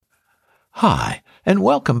Hi, and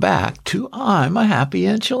welcome back to I'm a Happy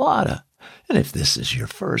Enchilada. And if this is your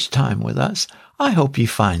first time with us, I hope you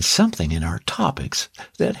find something in our topics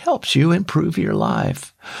that helps you improve your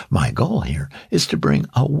life. My goal here is to bring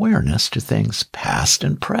awareness to things past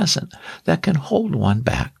and present that can hold one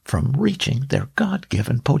back from reaching their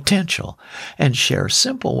God-given potential, and share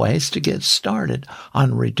simple ways to get started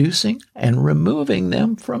on reducing and removing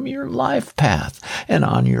them from your life path and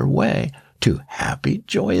on your way to happy,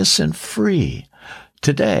 joyous, and free.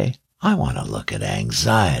 Today, I want to look at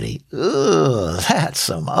anxiety. Ugh, that's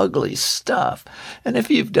some ugly stuff. And if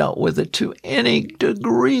you've dealt with it to any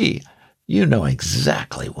degree, you know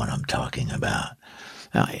exactly what I'm talking about.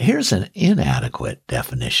 Now, here's an inadequate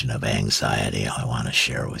definition of anxiety I want to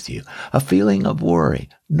share with you. A feeling of worry,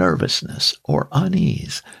 nervousness, or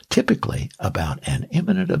unease, typically about an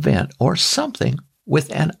imminent event or something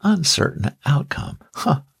with an uncertain outcome.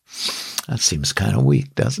 That seems kind of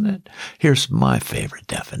weak, doesn't it? Here's my favorite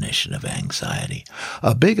definition of anxiety.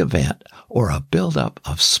 A big event or a buildup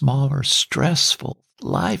of smaller, stressful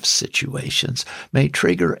life situations may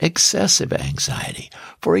trigger excessive anxiety.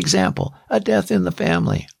 For example, a death in the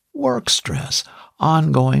family, work stress,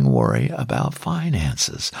 ongoing worry about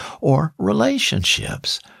finances, or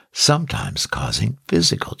relationships, sometimes causing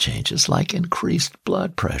physical changes like increased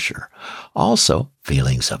blood pressure. Also,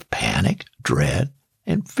 feelings of panic, dread,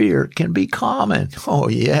 and fear can be common. Oh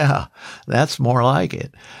yeah, that's more like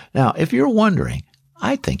it. Now, if you're wondering,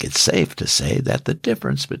 I think it's safe to say that the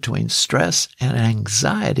difference between stress and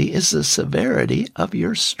anxiety is the severity of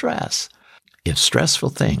your stress. If stressful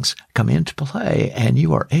things come into play and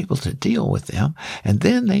you are able to deal with them, and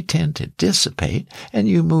then they tend to dissipate and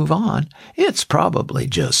you move on, it's probably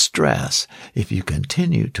just stress. If you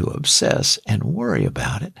continue to obsess and worry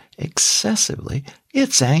about it excessively,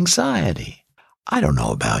 it's anxiety. I don't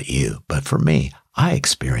know about you, but for me, I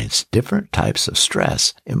experience different types of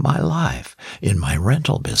stress in my life. In my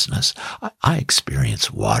rental business, I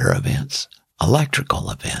experience water events, electrical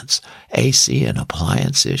events, AC and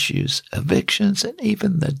appliance issues, evictions, and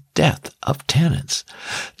even the death of tenants.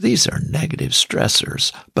 These are negative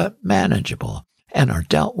stressors, but manageable, and are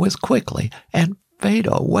dealt with quickly and fade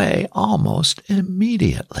away almost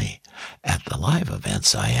immediately. At the live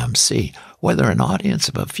events I MC, whether an audience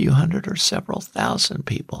of a few hundred or several thousand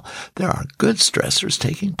people, there are good stressors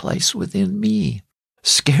taking place within me.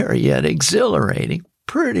 Scary yet exhilarating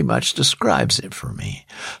pretty much describes it for me.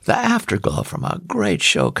 The afterglow from a great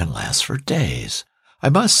show can last for days. I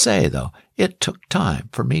must say, though, it took time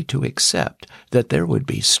for me to accept that there would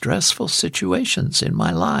be stressful situations in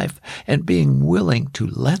my life and being willing to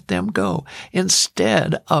let them go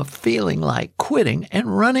instead of feeling like quitting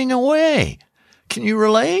and running away. Can you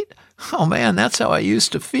relate? Oh man, that's how I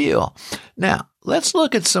used to feel. Now, let's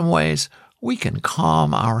look at some ways we can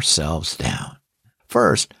calm ourselves down.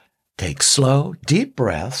 First, take slow, deep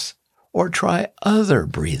breaths or try other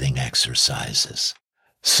breathing exercises.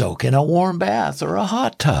 Soak in a warm bath or a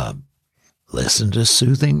hot tub. Listen to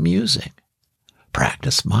soothing music.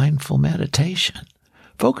 Practice mindful meditation.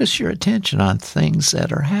 Focus your attention on things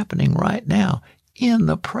that are happening right now in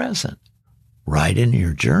the present. Write in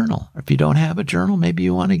your journal. If you don't have a journal, maybe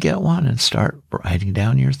you want to get one and start writing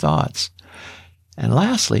down your thoughts. And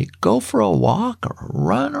lastly, go for a walk or a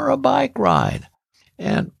run or a bike ride.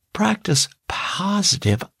 And practice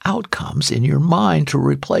positive outcomes in your mind to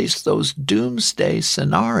replace those doomsday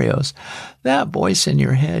scenarios that voice in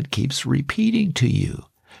your head keeps repeating to you,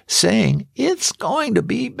 saying it's going to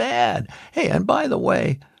be bad. Hey, and by the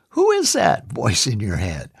way, who is that voice in your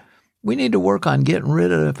head? We need to work on getting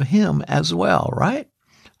rid of him as well, right?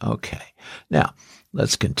 Okay, now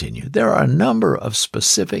let's continue. There are a number of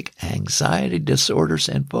specific anxiety disorders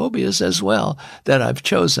and phobias as well that I've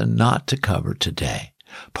chosen not to cover today.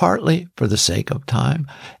 Partly for the sake of time,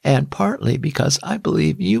 and partly because I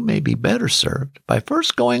believe you may be better served by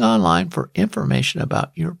first going online for information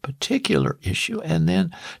about your particular issue and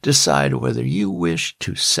then decide whether you wish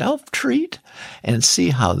to self-treat and see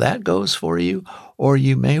how that goes for you, or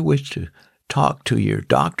you may wish to talk to your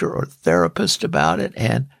doctor or therapist about it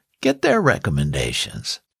and get their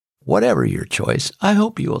recommendations. Whatever your choice, I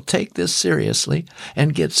hope you will take this seriously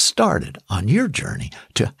and get started on your journey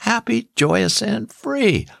to happy, joyous, and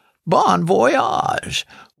free. Bon voyage!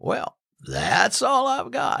 Well, that's all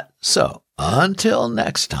I've got. So, until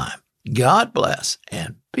next time, God bless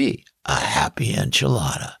and be a happy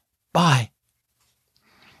enchilada. Bye.